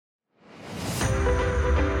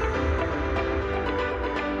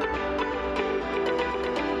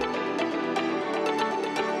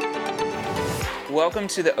Welcome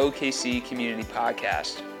to the OKC Community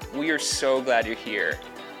Podcast. We are so glad you're here.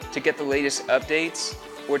 To get the latest updates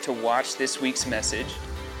or to watch this week's message,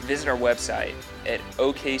 visit our website at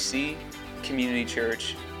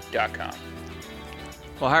okccommunitychurch.com.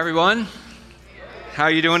 Well, hi everyone. How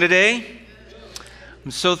are you doing today?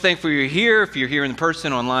 I'm so thankful you're here. If you're here in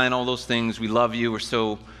person, online, all those things, we love you. We're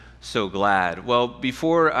so glad. Well,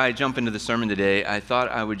 before I jump into the sermon today, I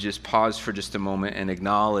thought I would just pause for just a moment and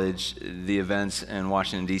acknowledge the events in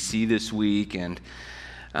Washington, D.C. this week and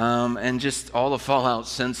just all the fallout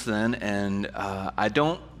since then. And I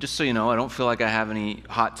don't, just so you know, I don't feel like I have any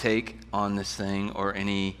hot take on this thing or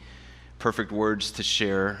any perfect words to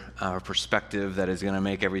share or perspective that is going to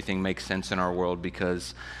make everything make sense in our world,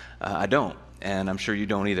 because I don't, and I'm sure you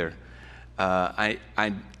don't either. I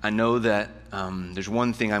know that there's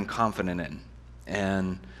one thing I'm confident in,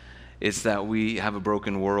 and it's that we have a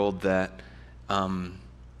broken world that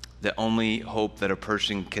the only hope that a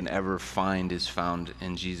person can ever find is found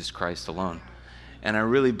in Jesus Christ alone. And I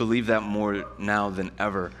really believe that more now than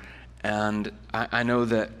ever. And I know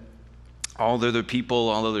that all other people,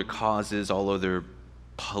 all other causes, all other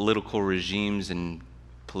political regimes and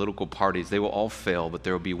political parties, they will all fail, but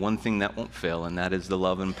there will be one thing that won't fail, and that is the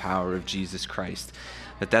love and power of Jesus Christ.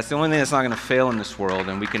 That's the only thing that's not going to fail in this world,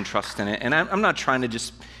 and we can trust in it. And I'm not trying to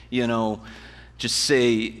just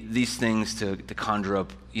say these things to conjure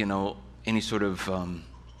up, any sort of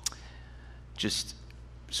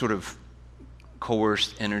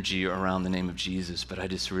coerced energy around the name of Jesus, but I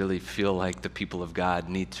just really feel like the people of God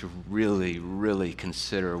need to really, really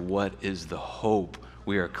consider what is the hope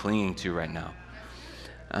we are clinging to right now.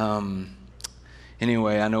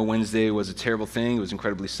 Anyway, I know Wednesday was a terrible thing. It was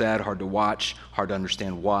incredibly sad, hard to watch, hard to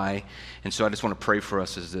understand why. And so I just want to pray for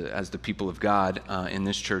us as the people of God in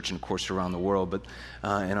this church and, of course, around the world, but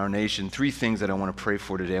in our nation. Three things that I want to pray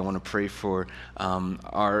for today. I want to pray for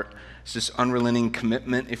our just unrelenting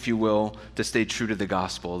commitment, if you will, to stay true to the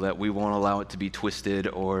gospel, that we won't allow it to be twisted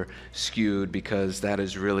or skewed, because that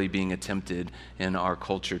is really being attempted in our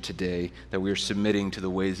culture today, that we are submitting to the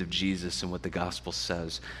ways of Jesus and what the gospel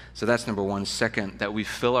says. So that's number one. Second, that we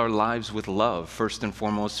fill our lives with love. First and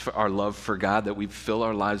foremost, our love for God, that we fill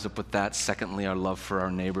our lives up with that. Secondly, our love for our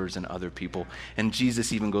neighbors and other people. And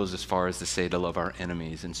Jesus even goes as far as to say to love our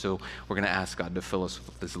enemies. And so we're going to ask God to fill us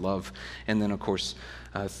with his love. And then, of course,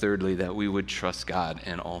 thirdly, that we would trust God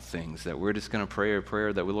in all things, that we're just going to pray a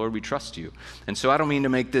prayer that, Lord, we trust you. And so I don't mean to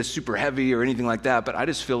make this super heavy or anything like that, but I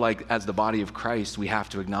just feel like as the body of Christ, we have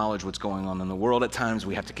to acknowledge what's going on in the world at times.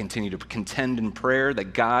 We have to continue to contend in prayer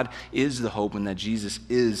that God is the hope and that Jesus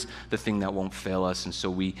is the thing that won't fail us. And so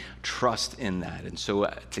we trust in that. And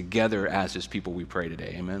so together as his people, we pray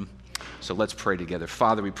today. Amen. So let's pray together.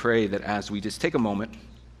 Father, we pray that as we just take a moment,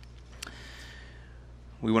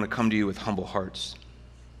 we want to come to you with humble hearts.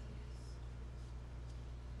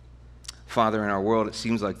 Father, in our world, it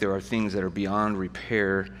seems like there are things that are beyond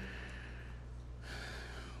repair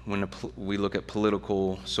when we look at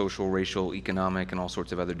political, social, racial, economic, and all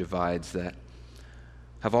sorts of other divides that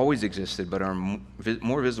have always existed but are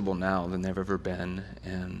more visible now than they've ever been,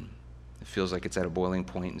 and it feels like it's at a boiling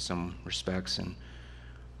point in some respects. And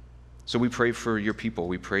so we pray for your people.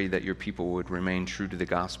 We pray that your people would remain true to the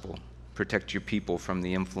gospel, protect your people from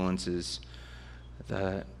the influences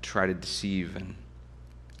that try to deceive and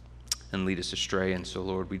lead us astray. And so,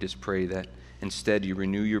 Lord, we just pray that instead you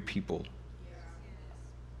renew your people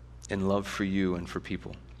in love for you and for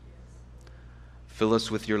people. Fill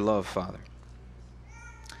us with your love, Father.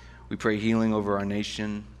 We pray healing over our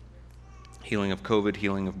nation, healing of COVID,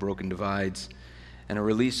 healing of broken divides, and a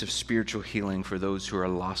release of spiritual healing for those who are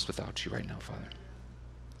lost without you right now, Father.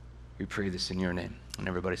 We pray this in your name. And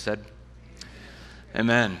everybody said,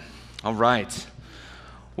 Amen. All right.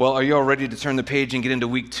 Well, are you all ready to turn the page and get into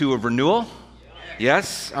week 2 of renewal?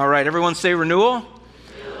 Yes? All right, everyone say renewal.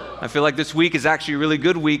 I feel like this week is actually a really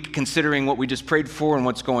good week considering what we just prayed for and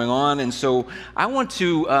what's going on. And so I want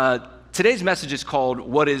to, today's message is called,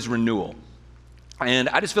 What is Renewal? And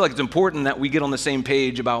I just feel like it's important that we get on the same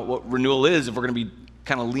page about what renewal is if we're going to be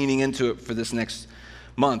kind of leaning into it for this next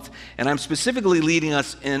month. And I'm specifically leading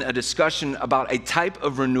us in a discussion about a type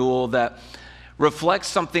of renewal that reflects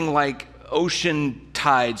something like ocean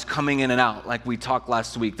tides coming in and out, like we talked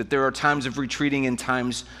last week, that there are times of retreating and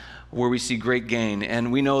times where we see great gain.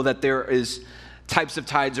 And we know that there is types of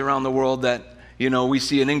tides around the world that, we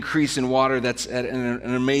see an increase in water that's at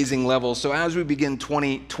an amazing level. So as we begin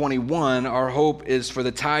 2021, our hope is for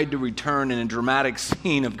the tide to return in a dramatic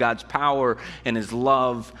scene of God's power and his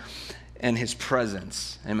love and his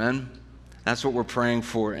presence. Amen? That's what we're praying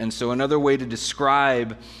for. And so another way to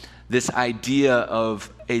describe this idea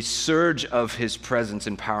of a surge of his presence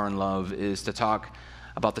and power and love is to talk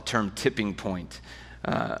about the term tipping point.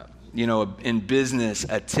 In business,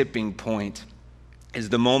 a tipping point is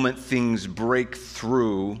the moment things break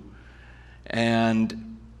through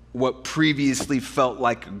and what previously felt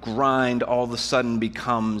like a grind all of a sudden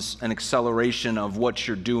becomes an acceleration of what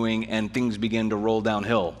you're doing and things begin to roll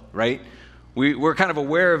downhill, right? We're kind of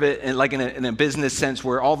aware of it in a business sense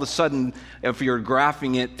where all of a sudden, if you're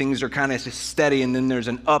graphing it, things are kind of steady and then there's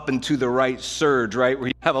an up and to the right surge, right? Where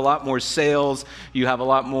you have a lot more sales, you have a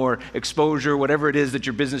lot more exposure, whatever it is that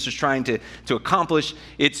your business is trying to accomplish,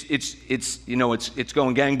 it's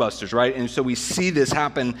going gangbusters, right? And so we see this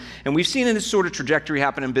happen, and we've seen this sort of trajectory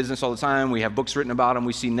happen in business all the time. We have books written about them.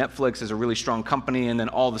 We see Netflix as a really strong company, and then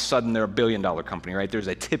all of a sudden they're a billion-dollar company, right? There's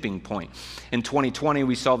a tipping point. In 2020,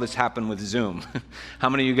 we saw this happen with Zoom. How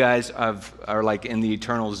many of you guys are like in the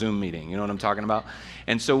eternal Zoom meeting? You know what I'm talking about?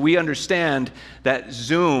 And so we understand that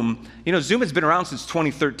Zoom has been around since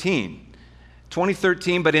 2013.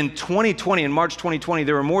 But in 2020, in March 2020,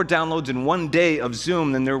 there were more downloads in one day of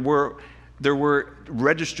Zoom than there were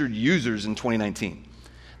registered users in 2019.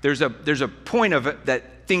 There's a point of it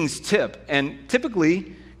that things tip, and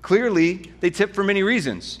typically, clearly, they tip for many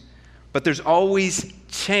reasons. But there's always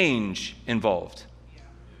change involved.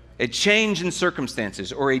 A change in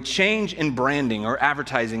circumstances, or a change in branding or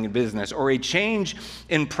advertising in business, or a change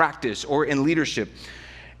in practice or in leadership.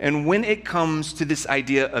 And when it comes to this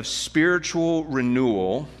idea of spiritual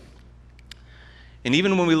renewal, and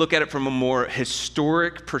even when we look at it from a more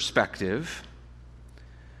historic perspective,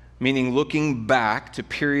 meaning looking back to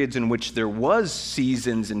periods in which there was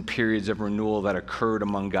seasons and periods of renewal that occurred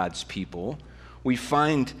among God's people, we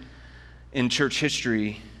find in church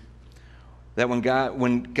history that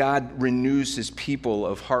when God renews his people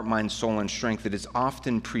of heart, mind, soul, and strength, it is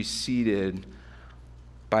often preceded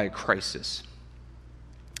by a crisis.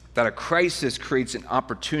 That a crisis creates an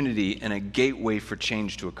opportunity and a gateway for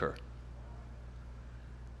change to occur.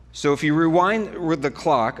 So if you rewind with the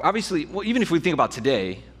clock, obviously, even if we think about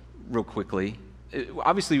today, real quickly,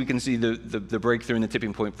 obviously we can see the breakthrough and the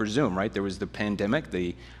tipping point for Zoom, right? There was the pandemic,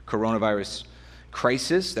 the coronavirus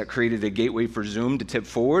crisis that created a gateway for Zoom to tip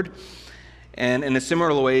forward. And in a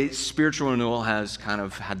similar way, spiritual renewal has kind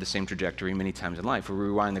of had the same trajectory many times in life. We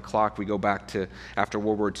rewind the clock, we go back to after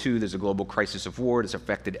World War II, there's a global crisis of war. It's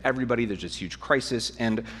affected everybody. There's this huge crisis.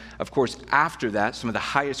 And of course, after that, some of the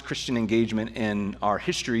highest Christian engagement in our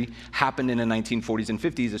history happened in the 1940s and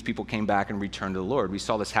 50s as people came back and returned to the Lord. We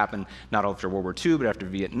saw this happen not after World War II, but after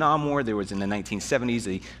the Vietnam War. There was in the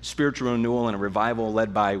 1970s a spiritual renewal and a revival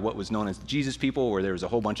led by what was known as the Jesus people, where there was a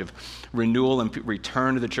whole bunch of renewal and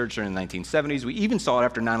return to the church during the 1970s. We even saw it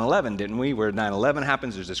after 9/11, didn't we? Where 9/11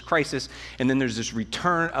 happens, there's this crisis, and then there's this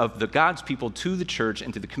return of the God's people to the church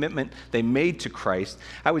and to the commitment they made to Christ.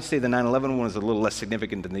 I would say the 9/11 one is a little less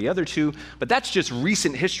significant than the other two, but that's just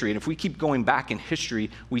recent history. And if we keep going back in history,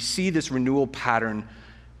 we see this renewal pattern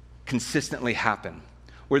consistently happen,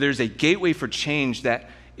 where there's a gateway for change that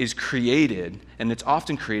is created, and it's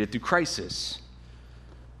often created through crisis.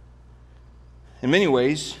 In many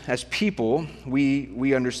ways, as people,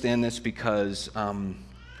 we understand this because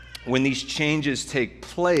when these changes take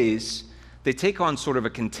place, they take on sort of a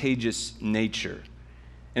contagious nature.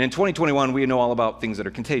 And in 2021, we know all about things that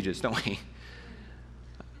are contagious, don't we?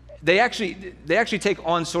 They actually take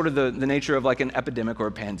on sort of the nature of like an epidemic or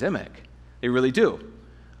a pandemic. They really do.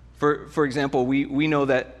 For example, we know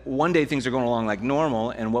that one day things are going along like normal,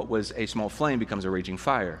 and what was a small flame becomes a raging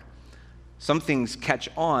fire. Some things catch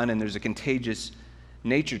on, and there's a contagious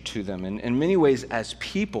nature to them. And in many ways, as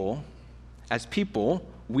people,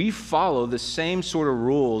 we follow the same sort of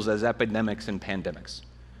rules as epidemics and pandemics.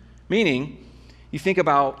 Meaning, you think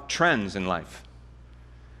about trends in life.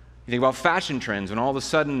 You think about fashion trends, when all of a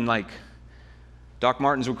sudden, like, Doc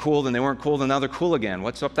Martens were cool, then they weren't cool, then now they're cool again.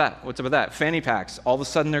 What's up with that? Fanny packs, all of a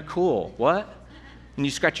sudden they're cool. What? And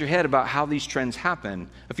you scratch your head about how these trends happen.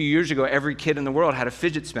 A few years ago, every kid in the world had a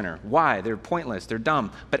fidget spinner. Why? They're pointless, they're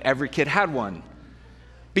dumb, but every kid had one.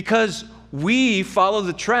 Because we follow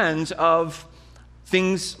the trends of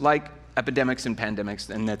things like epidemics and pandemics,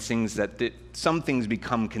 and that some things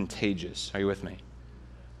become contagious. Are you with me?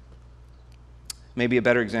 Maybe a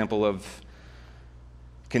better example of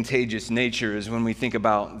contagious nature is when we think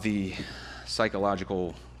about the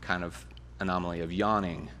psychological kind of anomaly of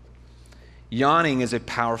yawning. Yawning is a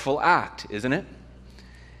powerful act, isn't it?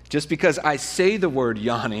 Just because I say the word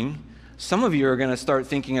yawning, some of you are going to start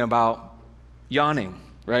thinking about yawning.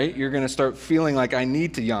 right? You're going to start feeling like I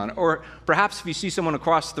need to yawn. Or perhaps if you see someone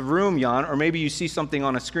across the room yawn, or maybe you see something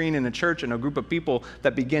on a screen in a church and a group of people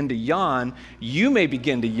that begin to yawn, you may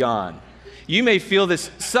begin to yawn. You may feel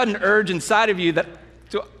this sudden urge inside of you that,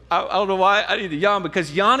 I don't know why I need to yawn,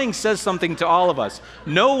 because yawning says something to all of us.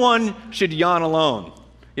 No one should yawn alone.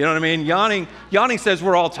 You know what I mean? Yawning says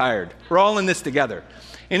we're all tired. We're all in this together.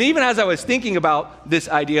 And even as I was thinking about this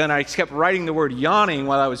idea, and I kept writing the word yawning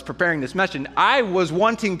while I was preparing this message, I was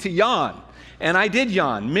wanting to yawn. And I did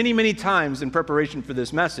yawn many, many times in preparation for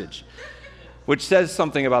this message, which says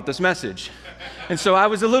something about this message. And so I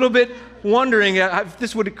was a little bit wondering if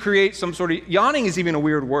this would create some sort of... Yawning is even a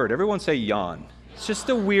weird word. Everyone say yawn. It's just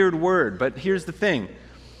a weird word. But here's the thing.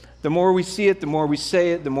 The more we see it, the more we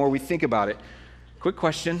say it, the more we think about it. Quick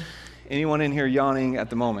question. Anyone in here yawning at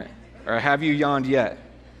the moment? Or have you yawned yet?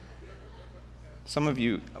 Some of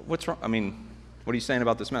you, what's wrong? I mean, what are you saying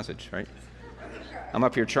about this message, right? I'm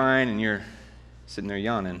up here trying and you're sitting there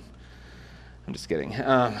yawning. I'm just kidding.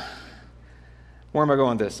 Where am I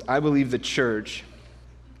going with this? I believe the church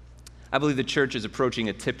is approaching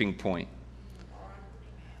a tipping point.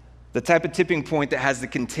 The type of tipping point that has the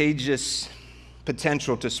contagious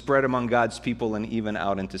potential to spread among God's people and even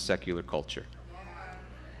out into secular culture.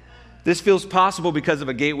 This feels possible because of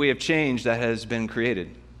a gateway of change that has been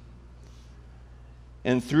created.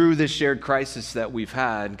 And through this shared crisis that we've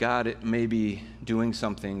had, God may be doing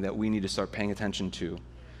something that we need to start paying attention to.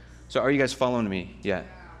 So are you guys following me yet?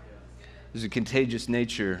 There's a contagious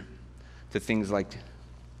nature to things like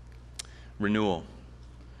renewal.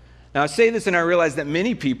 Now I say this and I realize that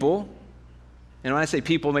many people, and when I say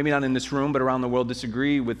people, maybe not in this room, but around the world,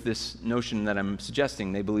 disagree with this notion that I'm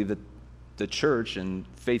suggesting. They believe that the church and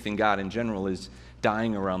faith in God in general is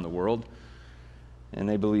dying around the world. And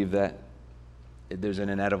they believe that there's an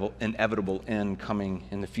inevitable end coming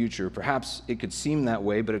in the future. Perhaps it could seem that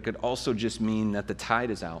way, but it could also just mean that the tide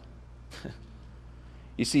is out.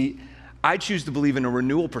 You see, I choose to believe in a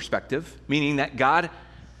renewal perspective, meaning that God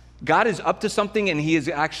is up to something and he is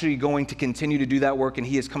actually going to continue to do that work, and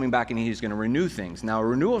he is coming back and he is going to renew things. Now, a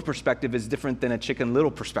renewal perspective is different than a Chicken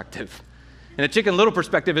Little perspective. And a Chicken Little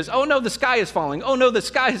perspective is, oh no, the sky is falling. Oh no, the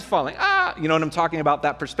sky is falling. You know what I'm talking about?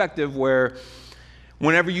 That perspective where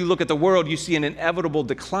whenever you look at the world, you see an inevitable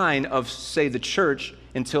decline of, say, the church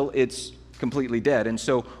until it's completely dead. And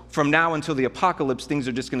so from now until the apocalypse, things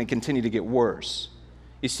are just going to continue to get worse.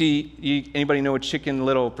 You see, anybody know a Chicken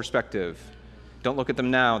Little perspective? Don't look at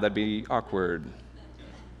them now. That'd be awkward.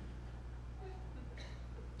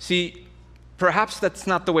 See, perhaps that's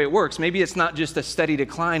not the way it works. Maybe it's not just a steady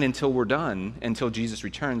decline until we're done, until Jesus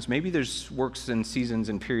returns. Maybe there's works and seasons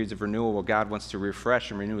and periods of renewal where God wants to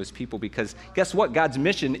refresh and renew his people, because guess what? God's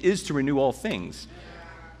mission is to renew all things.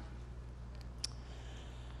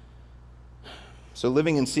 So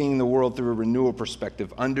living and seeing the world through a renewal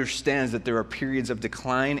perspective understands that there are periods of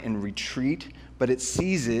decline and retreat, but it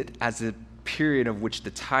sees it as a period of which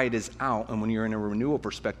the tide is out. And when you're in a renewal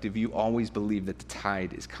perspective, you always believe that the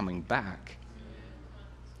tide is coming back.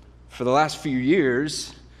 For the last few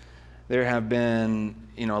years, there have been,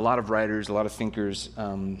 a lot of writers, a lot of thinkers,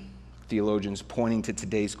 theologians pointing to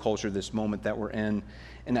today's culture, this moment that we're in,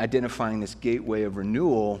 and identifying this gateway of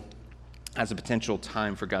renewal as a potential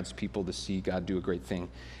time for God's people to see God do a great thing.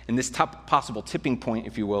 And this possible tipping point,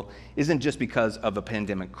 if you will, isn't just because of a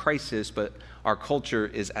pandemic crisis, but our culture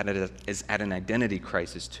is at an identity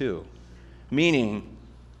crisis too. Meaning,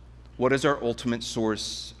 what is our ultimate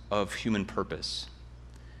source of human purpose?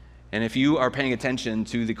 And if you are paying attention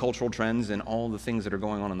to the cultural trends and all the things that are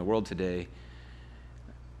going on in the world today,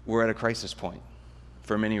 we're at a crisis point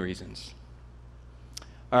for many reasons.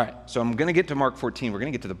 All right, so I'm going to get to Mark 14. We're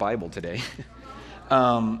going to get to the Bible today.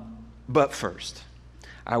 But first,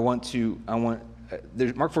 Mark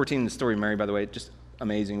 14, the story of Mary, by the way, just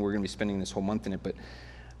amazing. We're going to be spending this whole month in it. But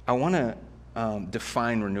I want to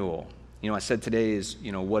define renewal. I said today is,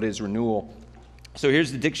 what is renewal? So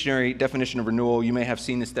here's the dictionary definition of renewal. You may have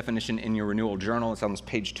seen this definition in your renewal journal. It's on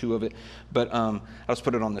page 2 of it. But I'll just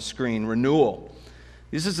put it on the screen. Renewal.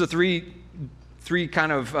 This is the three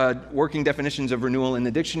kind of working definitions of renewal in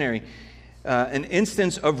the dictionary. An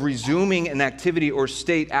instance of resuming an activity or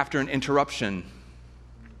state after an interruption.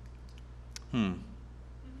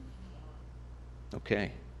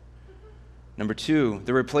 Okay. Number 2,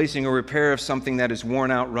 the replacing or repair of something that is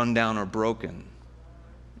worn out, run down, or broken.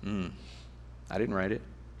 I didn't write it.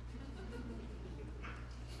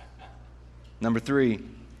 Number 3,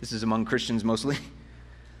 this is among Christians mostly,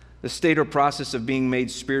 the state or process of being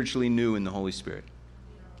made spiritually new in the Holy Spirit.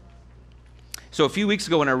 So a few weeks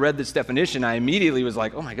ago when I read this definition, I immediately was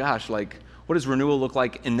like, oh my gosh, what What does renewal look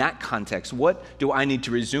like in that context? What do I need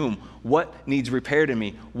to resume? What needs repaired in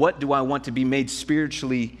me? What do I want to be made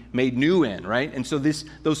spiritually made new in, right? And so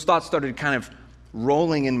those thoughts started kind of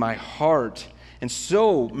rolling in my heart. And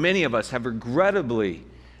so many of us have regrettably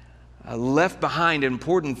left behind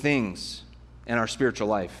important things in our spiritual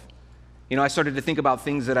life. You know, I started to think about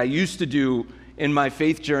things that I used to do in my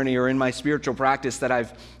faith journey or in my spiritual practice that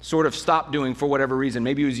I've sort of stopped doing for whatever reason.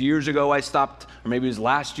 Maybe it was years ago I stopped, or maybe it was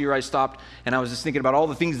last year I stopped, and I was just thinking about all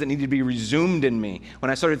the things that needed to be resumed in me. When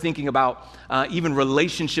I started thinking about even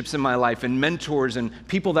relationships in my life and mentors and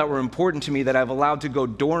people that were important to me that I've allowed to go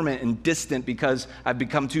dormant and distant because I've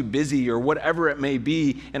become too busy or whatever it may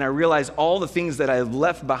be, and I realized all the things that I've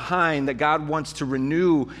left behind that God wants to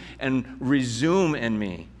renew and resume in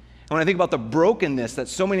me. When I think about the brokenness that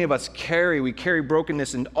so many of us carry, we carry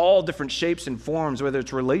brokenness in all different shapes and forms, whether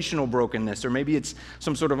it's relational brokenness, or maybe it's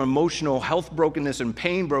some sort of emotional health brokenness and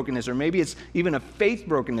pain brokenness, or maybe it's even a faith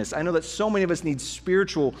brokenness. I know that so many of us need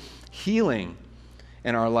spiritual healing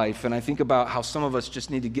in our life, and I think about how some of us just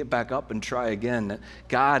need to get back up and try again. That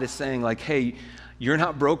God is saying, like, hey, you're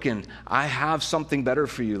not broken. I have something better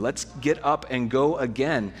for you. Let's get up and go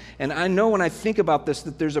again. And I know when I think about this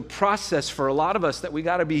that there's a process for a lot of us that we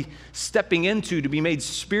got to be stepping into to be made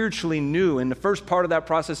spiritually new. And the first part of that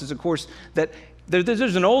process is, of course, that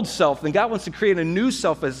there's an old self, and God wants to create a new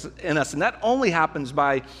self in us. And that only happens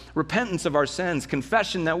by repentance of our sins,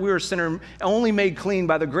 confession that we're a sinner only made clean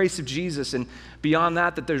by the grace of Jesus. And beyond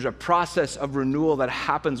that there's a process of renewal that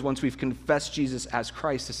happens once we've confessed Jesus as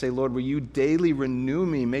Christ, to say, Lord, will you daily renew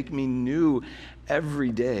me, make me new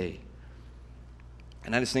every day?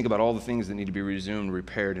 And I just think about all the things that need to be resumed,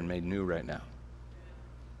 repaired, and made new right now.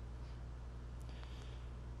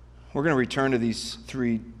 We're going to return to these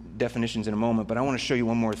three definitions in a moment, but I want to show you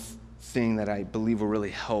one more thing that I believe will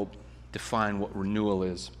really help define what renewal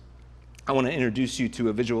is. I want to introduce you to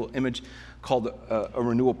a visual image called a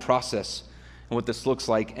renewal process and what this looks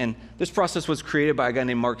like. And this process was created by a guy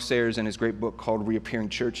named Mark Sayers in his great book called Reappearing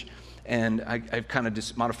Church. And I've kind of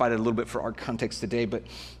just modified it a little bit for our context today, but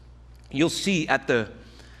you'll see at the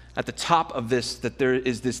top of this that there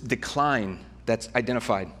is this decline that's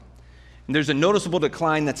identified. And there's a noticeable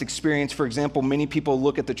decline that's experienced. For example, many people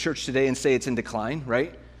look at the church today and say it's in decline,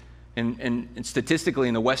 right? And statistically,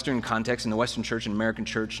 in the Western context, in the Western church and American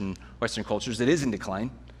church and Western cultures, it is in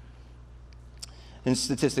decline. And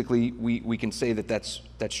statistically, we can say that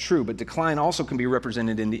that's true. But decline also can be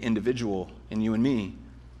represented in the individual, in you and me,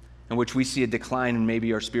 in which we see a decline in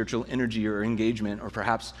maybe our spiritual energy or engagement, or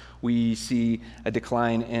perhaps we see a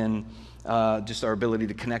decline in just our ability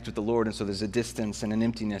to connect with the Lord, and so there's a distance and an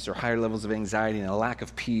emptiness or higher levels of anxiety and a lack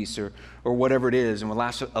of peace or whatever it is, and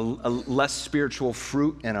a less spiritual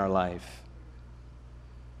fruit in our life,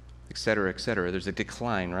 et cetera, et cetera. There's a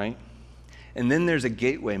decline, right? And then there's a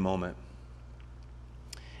gateway moment.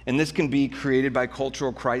 And this can be created by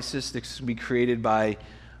cultural crisis, this can be created by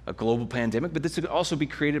a global pandemic, but this could also be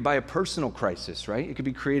created by a personal crisis, right? It could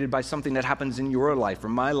be created by something that happens in your life or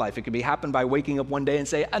my life. It could be happen by waking up one day and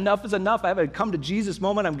say, enough is enough. I have a come to Jesus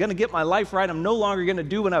moment. I'm going to get my life right. I'm no longer going to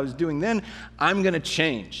do what I was doing then. I'm going to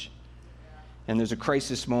change. And there's a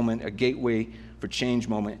crisis moment, a gateway for change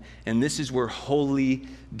moment. And this is where holy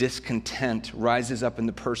discontent rises up in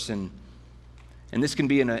the person. And this can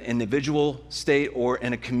be in an individual state or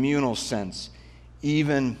in a communal sense,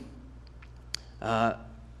 even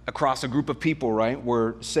across a group of people, right?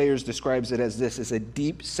 Where Sayers describes it as this, as a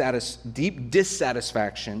deep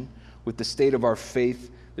dissatisfaction with the state of our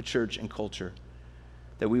faith, the church, and culture.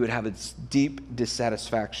 That we would have a deep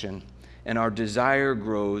dissatisfaction, and our desire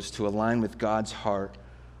grows to align with God's heart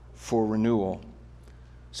for renewal.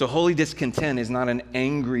 So holy discontent is not an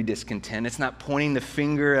angry discontent. It's not pointing the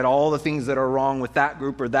finger at all the things that are wrong with that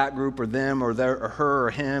group or them or their or her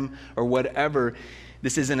or him or whatever.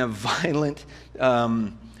 This isn't a violent,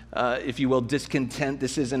 if you will, discontent.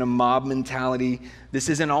 This isn't a mob mentality. This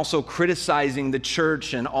isn't also criticizing the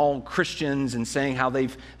church and all Christians and saying how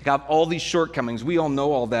they've got all these shortcomings. We all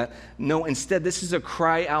know all that. No, instead, this is a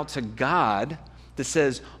cry out to God that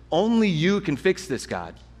says, only you can fix this,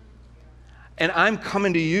 God. And I'm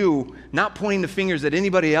coming to you, not pointing the fingers at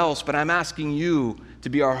anybody else, but I'm asking you to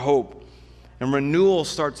be our hope. And renewal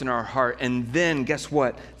starts in our heart. And then, guess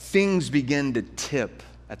what? Things begin to tip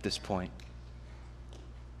at this point.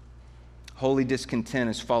 Holy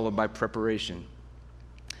discontent is followed by preparation.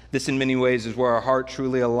 This, in many ways, is where our heart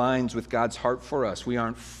truly aligns with God's heart for us. We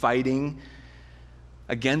aren't fighting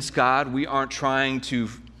against God. We aren't trying to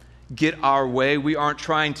get our way. We aren't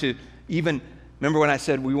trying to even... Remember when I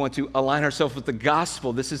said we want to align ourselves with the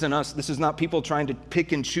gospel? This isn't us. This is not people trying to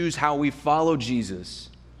pick and choose how we follow Jesus.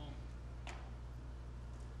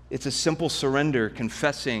 It's a simple surrender,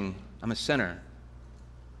 confessing I'm a sinner.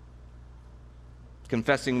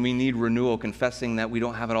 Confessing we need renewal, confessing that we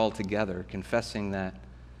don't have it all together, confessing that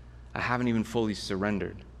I haven't even fully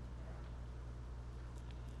surrendered.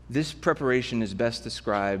 This preparation is best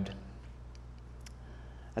described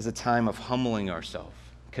as a time of humbling ourselves,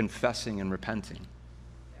 confessing and repenting.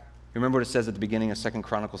 Remember what it says at the beginning of 2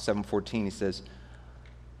 Chronicles 7:14. He says,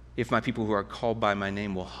 if my people who are called by my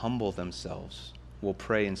name will humble themselves, will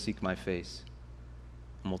pray and seek my face,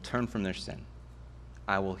 and will turn from their sin,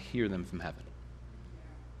 I will hear them from heaven,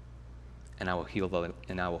 and I will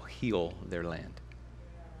heal their land.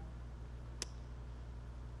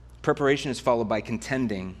 Preparation is followed by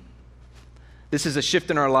contending. This is a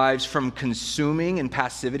shift in our lives from consuming and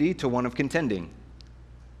passivity to one of contending.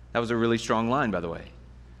 That was a really strong line, by the way.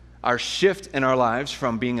 Our shift in our lives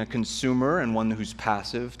from being a consumer and one who's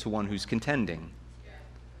passive to one who's contending.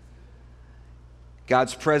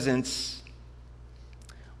 God's presence,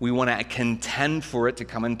 we want to contend for it to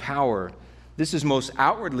come in power. This is most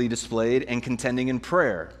outwardly displayed in contending in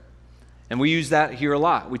prayer. And we use that here a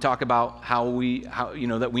lot. We talk about how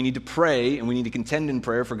that we need to pray and we need to contend in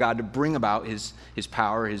prayer for God to bring about his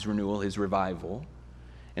power, his renewal, his revival.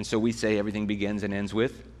 And so we say everything begins and ends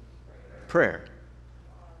with prayer.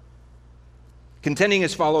 Contending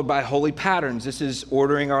is followed by holy patterns. This is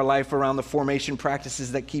ordering our life around the formation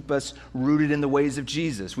practices that keep us rooted in the ways of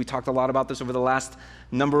Jesus. We talked a lot about this over the last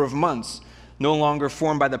number of months. No longer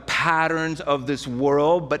formed by the patterns of this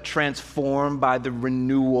world, but transformed by the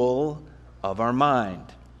renewal of our mind.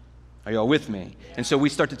 Are y'all with me? And so we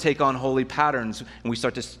start to take on holy patterns, and we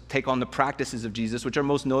start to take on the practices of Jesus, which are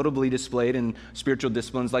most notably displayed in spiritual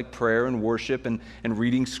disciplines like prayer and worship and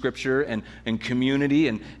reading scripture and community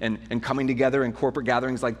and coming together in corporate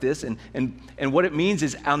gatherings like this. And what it means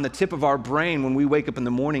is on the tip of our brain when we wake up in the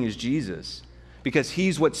morning is Jesus, because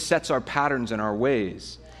he's what sets our patterns and our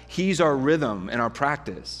ways. He's our rhythm and our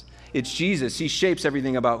practice. It's Jesus. He shapes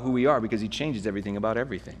everything about who we are because he changes everything about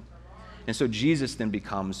everything. And so Jesus then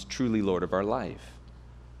becomes truly Lord of our life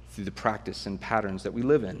through the practice and patterns that we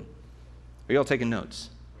live in. Are you all taking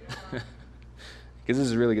notes? Because this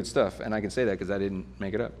is really good stuff, and I can say that because I didn't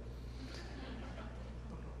make it up.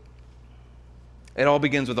 It all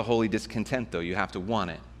begins with a holy discontent, though. You have to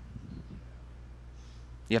want it.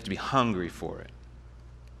 You have to be hungry for it.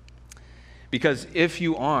 Because if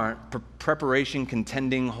you aren't, preparation,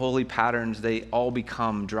 contending, holy patterns, they all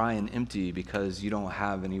become dry and empty because you don't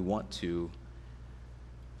have any want to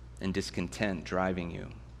and discontent driving you.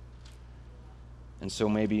 And so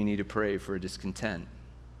maybe you need to pray for a discontent.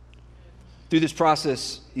 Through this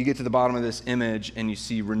process, you get to the bottom of this image and you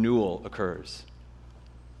see renewal occurs.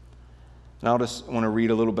 And I'll just want to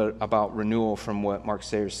read a little bit about renewal from what Mark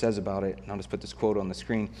Sayers says about it. And I'll just put this quote on the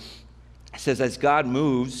screen. It says, as God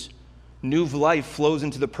moves, new life flows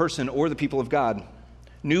into the person or the people of God.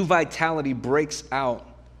 New vitality breaks out.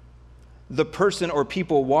 The person or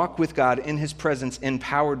people walk with God in his presence,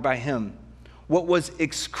 empowered by him. What was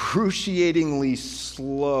excruciatingly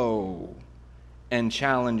slow and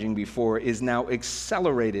challenging before is now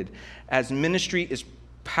accelerated as ministry is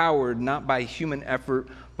powered not by human effort,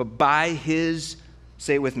 but by his,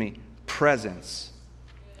 say it with me, presence.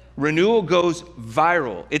 Renewal goes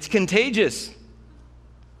viral. It's contagious.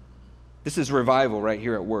 This is revival right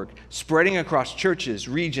here at work. Spreading across churches,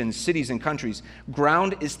 regions, cities, and countries.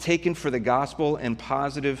 Ground is taken for the gospel, and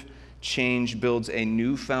positive change builds a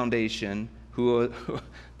new foundation.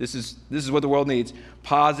 This is what the world needs.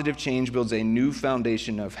 Positive change builds a new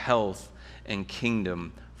foundation of health and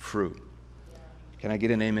kingdom fruit. Can I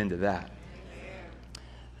get an amen to that?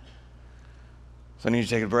 So I need you to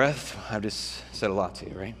take a breath. I've just said a lot to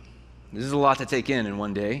you, right? This is a lot to take in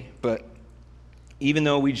one day, but even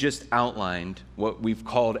though we just outlined what we've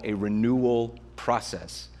called a renewal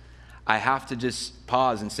process, I have to just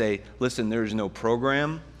pause and say, listen, there is no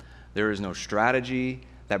program, there is no strategy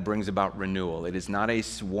that brings about renewal. It is not a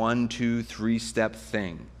 1, 2, 3-step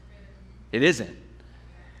thing. It isn't.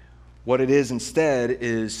 What it is instead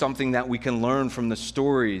is something that we can learn from the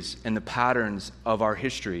stories and the patterns of our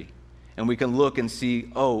history. And we can look and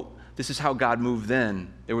see, oh, this is how God moved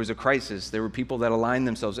then. There was a crisis. There were people that aligned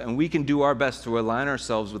themselves. And we can do our best to align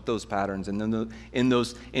ourselves with those patterns and then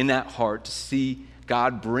in that heart to see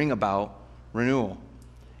God bring about renewal.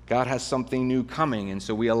 God has something new coming, and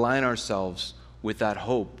so we align ourselves with that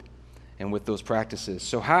hope and with those practices.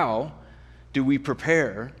 So how do we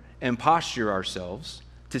prepare and posture ourselves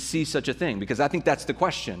to see such a thing? Because I think that's the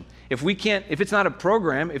question. If it's not a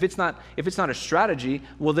program, if it's not a strategy,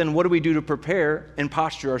 well then what do we do to prepare and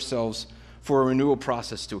posture ourselves for a renewal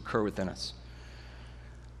process to occur within us?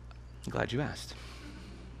 I'm glad you asked.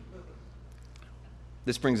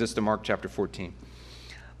 This brings us to Mark chapter 14.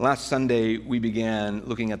 Last Sunday, we began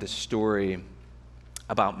looking at the story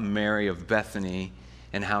about Mary of Bethany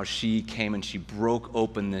and how she came and she broke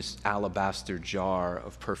open this alabaster jar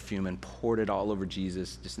of perfume and poured it all over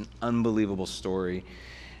Jesus. Just an unbelievable story.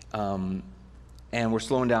 And we're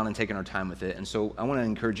slowing down and taking our time with it. And so I want to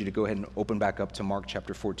encourage you to go ahead and open back up to Mark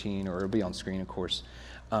chapter 14, or it'll be on screen, of course.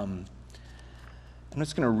 I'm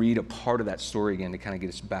just going to read a part of that story again to kind of get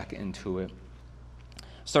us back into it.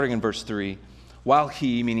 Starting in verse 3. While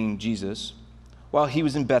he, meaning Jesus, while he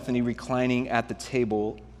was in Bethany reclining at the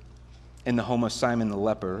table in the home of Simon the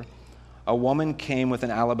leper, a woman came with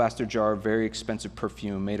an alabaster jar of very expensive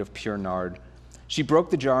perfume made of pure nard. She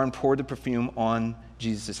broke the jar and poured the perfume on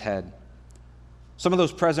Jesus' head. Some of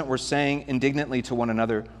those present were saying indignantly to one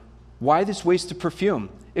another, "Why this waste of perfume?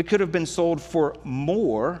 It could have been sold for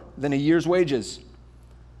more than a year's wages,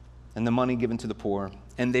 and the money given to the poor."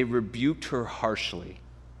 And they rebuked her harshly.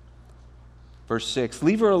 Verse 6,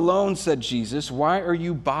 "Leave her alone," said Jesus. "Why are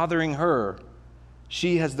you bothering her?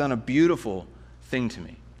 She has done a beautiful thing to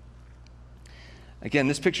me." Again,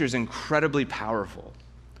 this picture is incredibly powerful,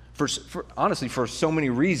 honestly, for so many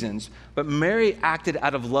reasons. But Mary acted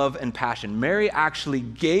out of love and passion. Mary actually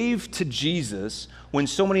gave to Jesus when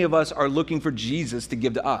so many of us are looking for Jesus to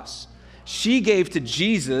give to us. She gave to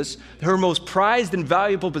Jesus her most prized and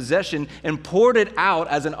valuable possession and poured it out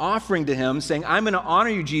as an offering to him, saying, "I'm going to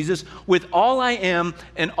honor you, Jesus, with all I am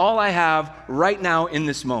and all I have right now in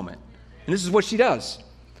this moment." And this is what she does.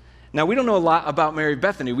 Now, we don't know a lot about Mary of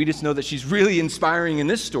Bethany. We just know that she's really inspiring in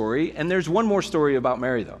this story. And there's one more story about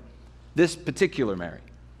Mary, though, this particular Mary.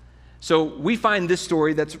 So we find this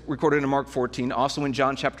story that's recorded in Mark 14, also in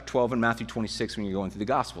John chapter 12 and Matthew 26 when you're going through the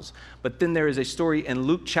Gospels. But then there is a story in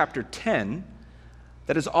Luke chapter 10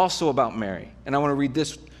 that is also about Mary. And I want to read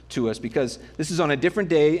this to us because this is on a different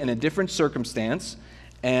day and a different circumstance,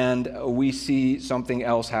 and we see something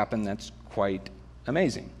else happen that's quite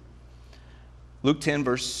amazing. Luke 10,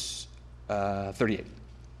 verse 38.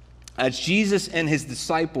 As Jesus and his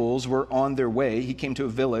disciples were on their way, he came to a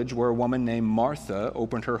village where a woman named Martha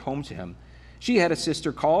opened her home to him. She had a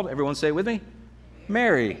sister called, everyone say it with me,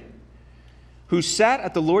 Mary, who sat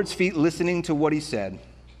at the Lord's feet listening to what he said.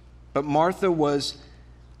 But Martha was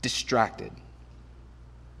distracted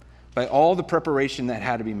by all the preparation that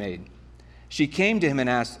had to be made. She came to him and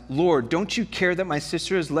asked, "Lord, don't you care that my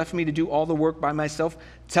sister has left me to do all the work by myself?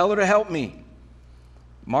 Tell her to help me."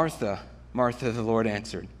 "Martha, Martha," the Lord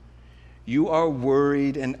answered, "you are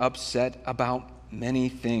worried and upset about many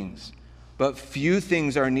things, but few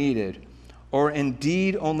things are needed, or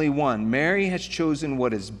indeed only one. Mary has chosen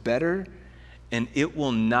what is better, and it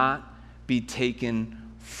will not be taken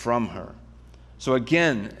from her." So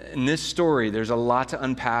again, in this story, there's a lot to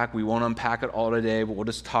unpack. We won't unpack it all today, but we'll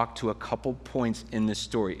just talk to a couple points in this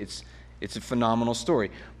story. It's a phenomenal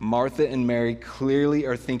story. Martha and Mary clearly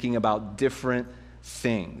are thinking about different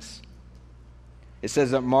things. It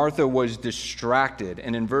says that Martha was distracted.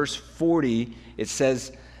 And in verse 40, it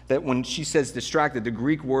says that when she says distracted, the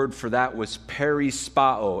Greek word for that was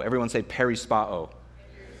perispao. Everyone say perispao.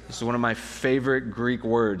 This is one of my favorite Greek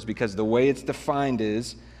words because the way it's defined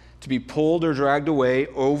is to be pulled or dragged away,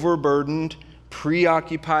 overburdened,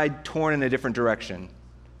 preoccupied, torn in a different direction.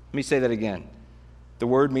 Let me say that again. The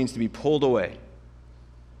word means to be pulled away,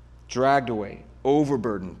 dragged away,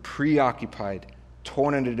 overburdened, preoccupied,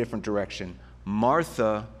 torn in a different direction.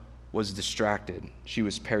 Martha was distracted. She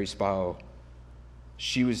was perispao.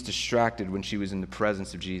 She was distracted when she was in the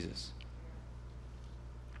presence of Jesus.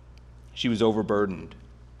 She was overburdened,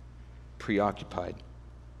 preoccupied.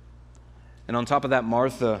 And on top of that,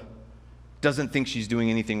 Martha doesn't think she's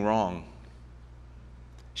doing anything wrong.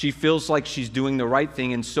 She feels like she's doing the right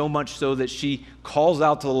thing, and so much so that she calls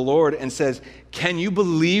out to the Lord and says, "Can you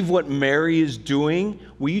believe what Mary is doing?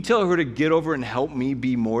 Will you tell her to get over and help me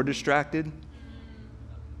be more distracted?"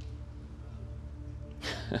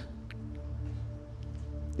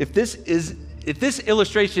 If this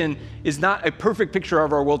illustration is not a perfect picture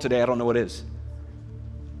of our world today, I don't know what is.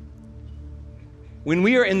 When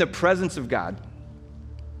we are in the presence of God,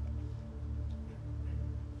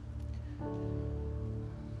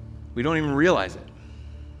 we don't even realize it.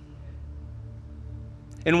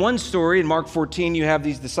 In one story, in Mark 14, you have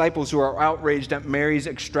these disciples who are outraged at Mary's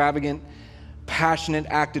extravagant, passionate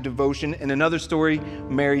act of devotion. In another story,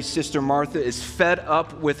 Mary's sister Martha is fed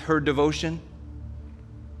up with her devotion.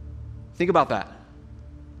 Think about that.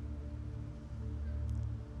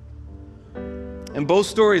 In both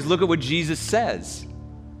stories, look at what Jesus says.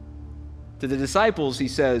 To the disciples, he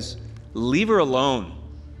says, "Leave her alone.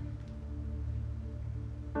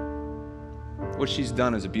 What she's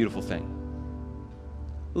done is a beautiful thing."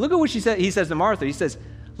 Look at what he says to Martha. He says,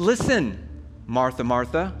 listen, Martha,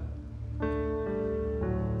 Martha.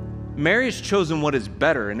 Mary has chosen what is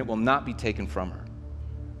better, and it will not be taken from her.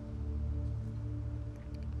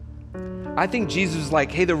 I think Jesus is like,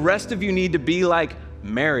 hey, the rest of you need to be like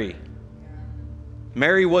Mary.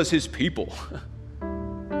 Mary was his people.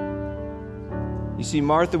 You see,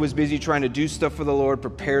 Martha was busy trying to do stuff for the Lord,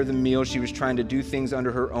 prepare the meal. She was trying to do things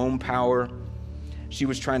under her own power. She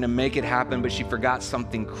was trying to make it happen, but she forgot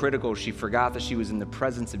something critical. She forgot that she was in the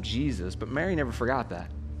presence of Jesus, but Mary never forgot that.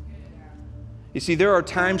 You see, there are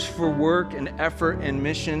times for work and effort and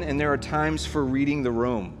mission, and there are times for reading the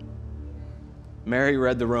room. Mary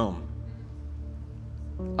read the room.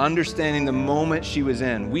 Understanding the moment she was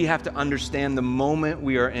in. We have to understand the moment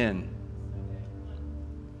we are in.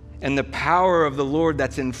 And the power of the Lord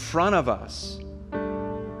that's in front of us.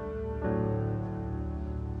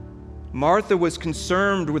 Martha was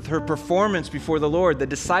concerned with her performance before the Lord. The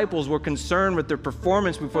disciples were concerned with their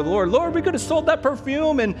performance before the Lord. Lord, we could have sold that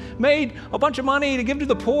perfume and made a bunch of money to give to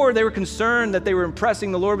the poor. They were concerned that they were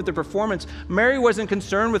impressing the Lord with their performance. Mary wasn't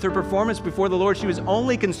concerned with her performance before the Lord. She was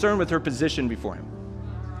only concerned with her position before him.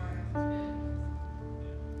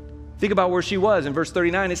 Think about where she was. In verse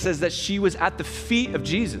 39, it says that she was at the feet of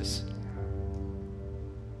Jesus.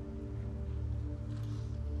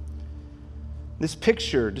 This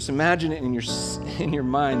picture, just imagine it in your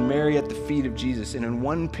mind, Mary at the feet of Jesus. And in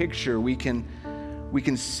one picture, we can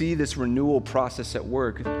see this renewal process at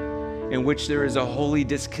work in which there is a holy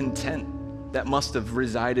discontent that must have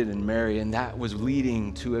resided in Mary, and that was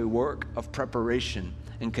leading to a work of preparation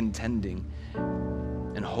and contending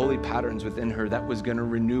and holy patterns within her that was going to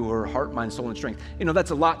renew her heart, mind, soul, and strength. You know,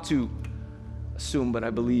 that's a lot to assume, but I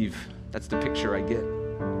believe that's the picture I get.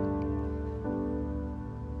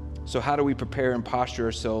 So how do we prepare and posture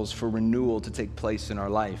ourselves for renewal to take place in our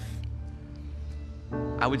life?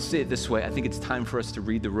 I would say it this way. I think it's time for us to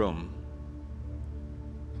read the room.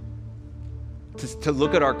 To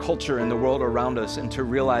look at our culture and the world around us and to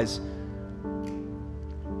realize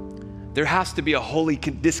there has to be a holy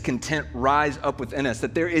discontent rise up within us,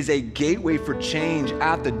 that there is a gateway for change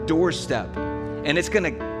at the doorstep. And it's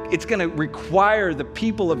going to require the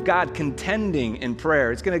people of God contending in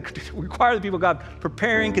prayer. It's going to require the people of God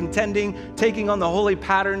preparing, contending, taking on the holy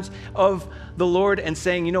patterns of the Lord and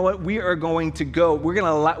saying, you know what, we are going to go. We're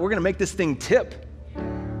going to make this thing tip.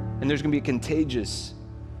 And there's going to be a contagious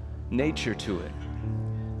nature to it,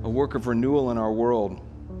 a work of renewal in our world.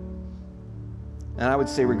 And I would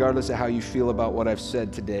say, regardless of how you feel about what I've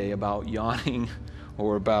said today, about yawning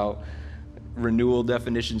or about renewal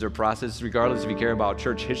definitions or processes, regardless if you care about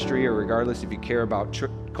church history or regardless if you care about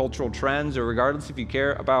cultural trends or regardless if you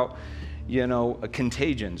care about,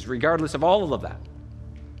 contagions, regardless of all of that,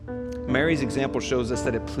 Mary's example shows us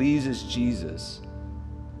that it pleases Jesus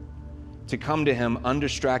to come to him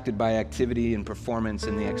undistracted by activity and performance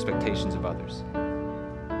and the expectations of others.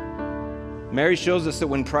 Mary shows us that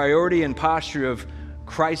when priority and posture of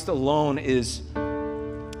Christ alone is,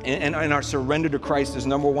 and our surrender to Christ is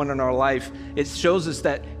number one in our life, it shows us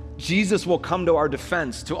that Jesus will come to our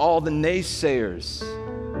defense, to all the naysayers.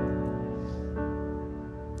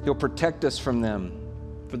 He'll protect us from them,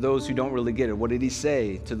 for those who don't really get it. What did he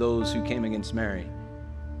say to those who came against Mary?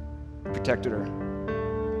 He protected her.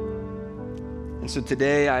 And so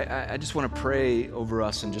today, I just want to pray over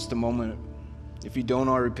us in just a moment. If you don't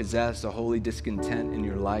already possess a holy discontent in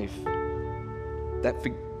your life, that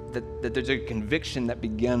there's a conviction that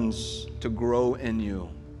begins to grow in you,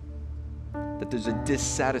 that there's a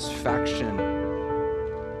dissatisfaction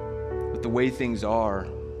with the way things are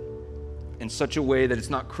in such a way that it's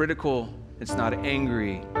not critical, it's not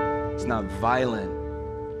angry, it's not violent,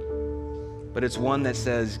 but it's one that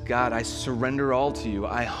says, God, I surrender all to you.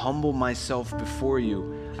 I humble myself before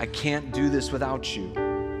you. I can't do this without you.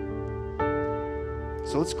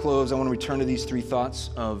 So let's close. I want to return to these three thoughts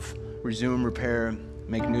of resume, repair,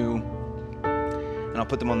 make new. And I'll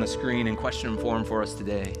put them on the screen in question form for us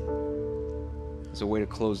today as a way to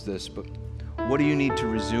close this. But what do you need to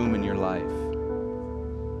resume in your life?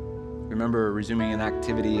 Remember, resuming an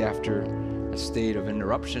activity after a state of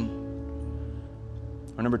interruption.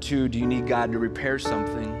 Or number two, do you need God to repair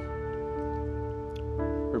something?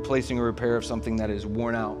 Replacing a repair of something that is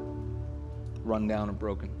worn out, run down, and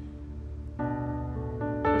broken.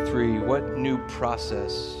 Or three, what new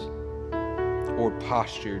process or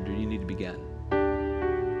posture do you need to begin?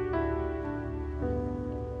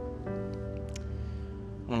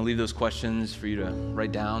 I want to leave those questions for you to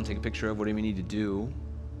write down, take a picture of, what do we need to do?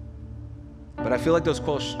 But I feel like those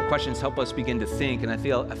questions help us begin to think, and I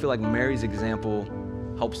feel like Mary's example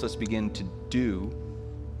helps us begin to do.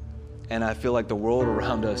 And I feel like the world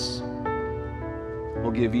around us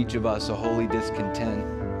will give each of us a holy discontent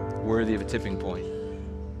worthy of a tipping point.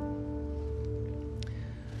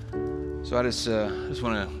 So I just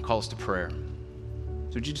want to call us to prayer.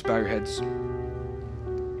 So would you just bow your heads?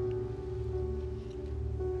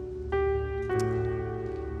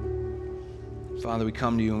 Father, we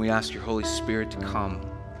come to you and we ask your Holy Spirit to come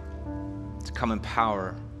in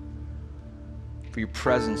power, for your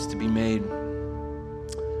presence to be made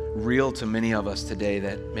real to many of us today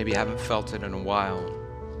that maybe haven't felt it in a while.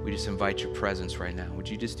 We just invite your presence right now. Would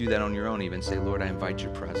you just do that on your own even? Say, Lord, I invite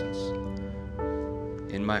your presence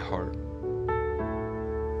in my heart.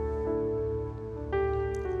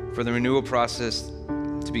 For the renewal process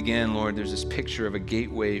to begin, Lord, there's this picture of a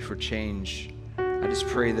gateway for change. I just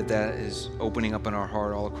pray that that is opening up in our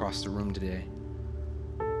heart all across the room today.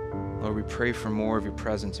 Lord, we pray for more of your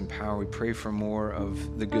presence and power. We pray for more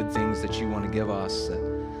of the good things that you want to give us.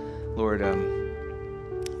 That, Lord,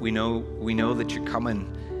 we know that you're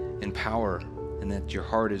coming in power and that your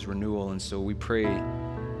heart is renewal. And so we pray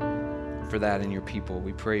for that in your people.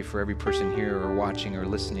 We pray for every person here or watching or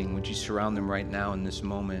listening. Would you surround them right now in this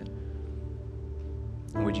moment?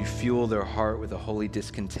 And would you fuel their heart with a holy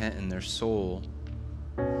discontent in their soul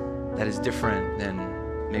that is different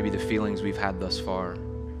than maybe the feelings we've had thus far?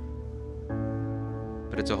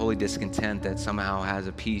 But it's a holy discontent that somehow has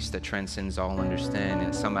a peace that transcends all understanding,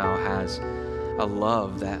 that somehow has a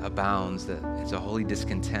love that abounds, that it's a holy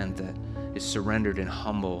discontent that is surrendered and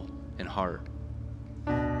humble in heart.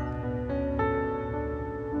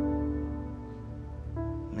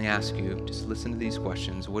 Let me ask you, just listen to these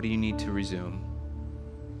questions. What do you need to resume?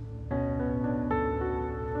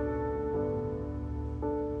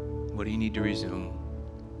 What do you need to resume?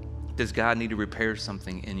 Does God need to repair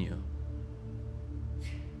something in you?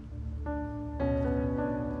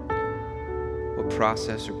 What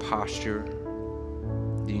process or posture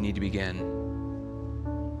do you need to begin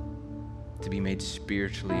to be made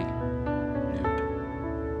spiritually new?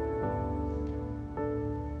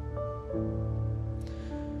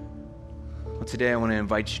 Well, today I want to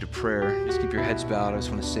invite you to prayer. Just keep your heads bowed. I just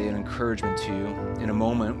want to say an encouragement to you. In a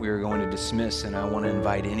moment, we are going to dismiss, and I want to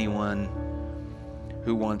invite anyone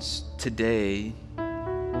who wants today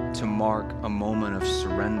to mark a moment of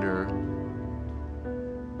surrender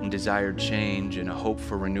and desired change and a hope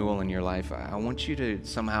for renewal in your life. I want you to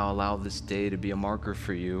somehow allow this day to be a marker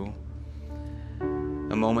for you,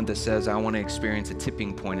 a moment that says, I want to experience a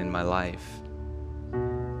tipping point in my life.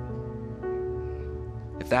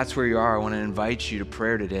 If that's where you are, I want to invite you to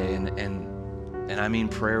prayer today, and I mean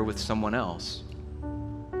prayer with someone else.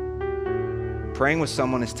 Praying with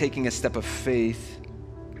someone is taking a step of faith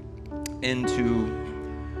into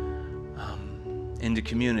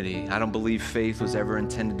community. I don't believe faith was ever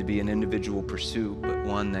intended to be an individual pursuit, but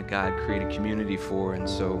one that God created community for. And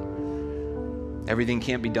so everything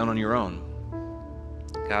can't be done on your own.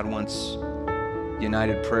 God wants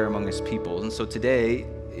united prayer among his people. And so today,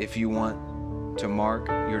 if you want to mark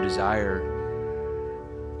your desire,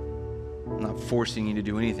 I'm not forcing you to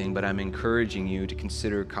do anything, but I'm encouraging you to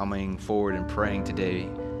consider coming forward and praying today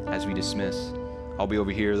as we dismiss. I'll be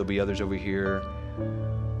over here. There'll be others over here.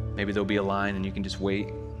 Maybe there'll be a line and you can just wait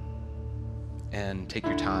and take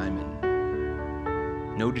your time.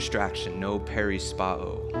 And no distraction, no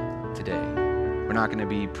perispao today. We're not going to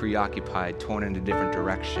be preoccupied, torn in a different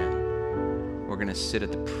direction. We're going to sit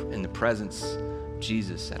in the presence of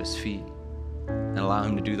Jesus at his feet and allow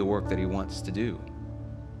him to do the work that he wants to do.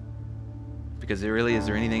 Because is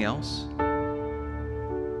there anything else?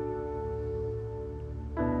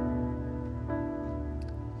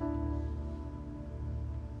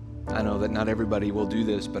 I know that not everybody will do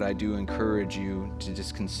this, but I do encourage you to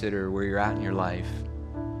just consider where you're at in your life.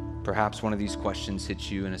 Perhaps one of these questions hits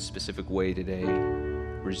you in a specific way today.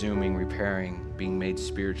 Resuming, repairing, being made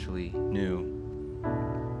spiritually new.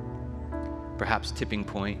 Perhaps tipping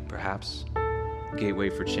point, perhaps gateway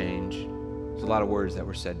for change. There's a lot of words that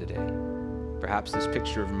were said today. Perhaps this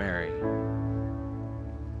picture of Mary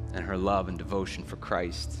and her love and devotion for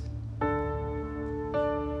Christ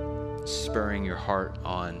spurring your heart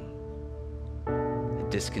on.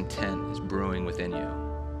 Discontent is brewing within you.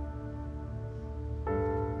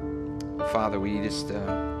 Father, we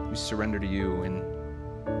surrender to you, and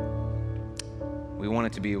we want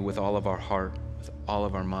it to be with all of our heart, with all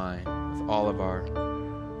of our mind, with all of our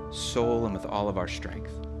soul, and with all of our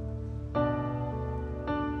strength.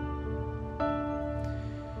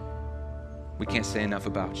 We can't say enough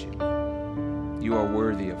about you. You are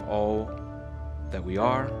worthy of all that we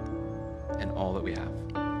are and all that we have.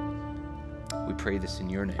 We pray this in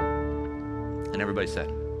your name. And everybody said,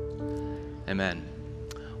 amen.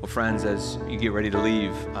 Well, friends, as you get ready to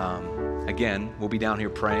leave, again, we'll be down here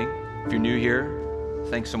praying. If you're new here,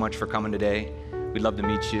 thanks so much for coming today. We'd love to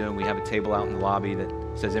meet you. We have a table out in the lobby that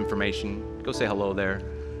says information. Go say hello there.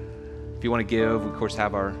 If you want to give, we, of course,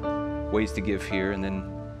 have our ways to give here. And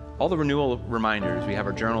then all the renewal reminders. We have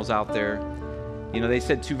our journals out there. You know, they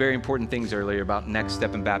said two very important things earlier about next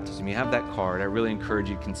step in baptism. You have that card. I really encourage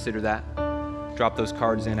you to consider that. Drop those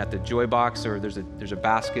cards in at the Joy Box, or there's a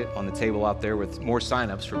basket on the table out there with more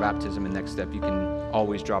signups for baptism and next step. You can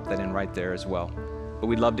always drop that in right there as well. But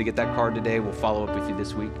we'd love to get that card today. We'll follow up with you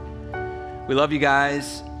this week. We love you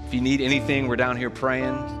guys. If you need anything, we're down here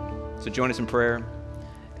praying. So join us in prayer.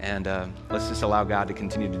 And let's just allow God to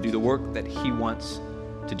continue to do the work that He wants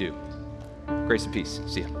to do. Grace and peace.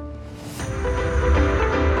 See ya.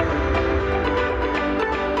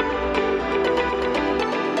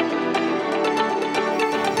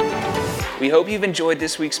 We hope you've enjoyed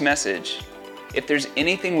this week's message. If there's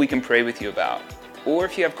anything we can pray with you about, or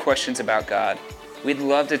if you have questions about God, we'd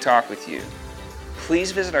love to talk with you.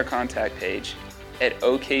 Please visit our contact page at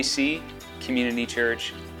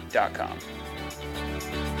okccommunitychurch.com.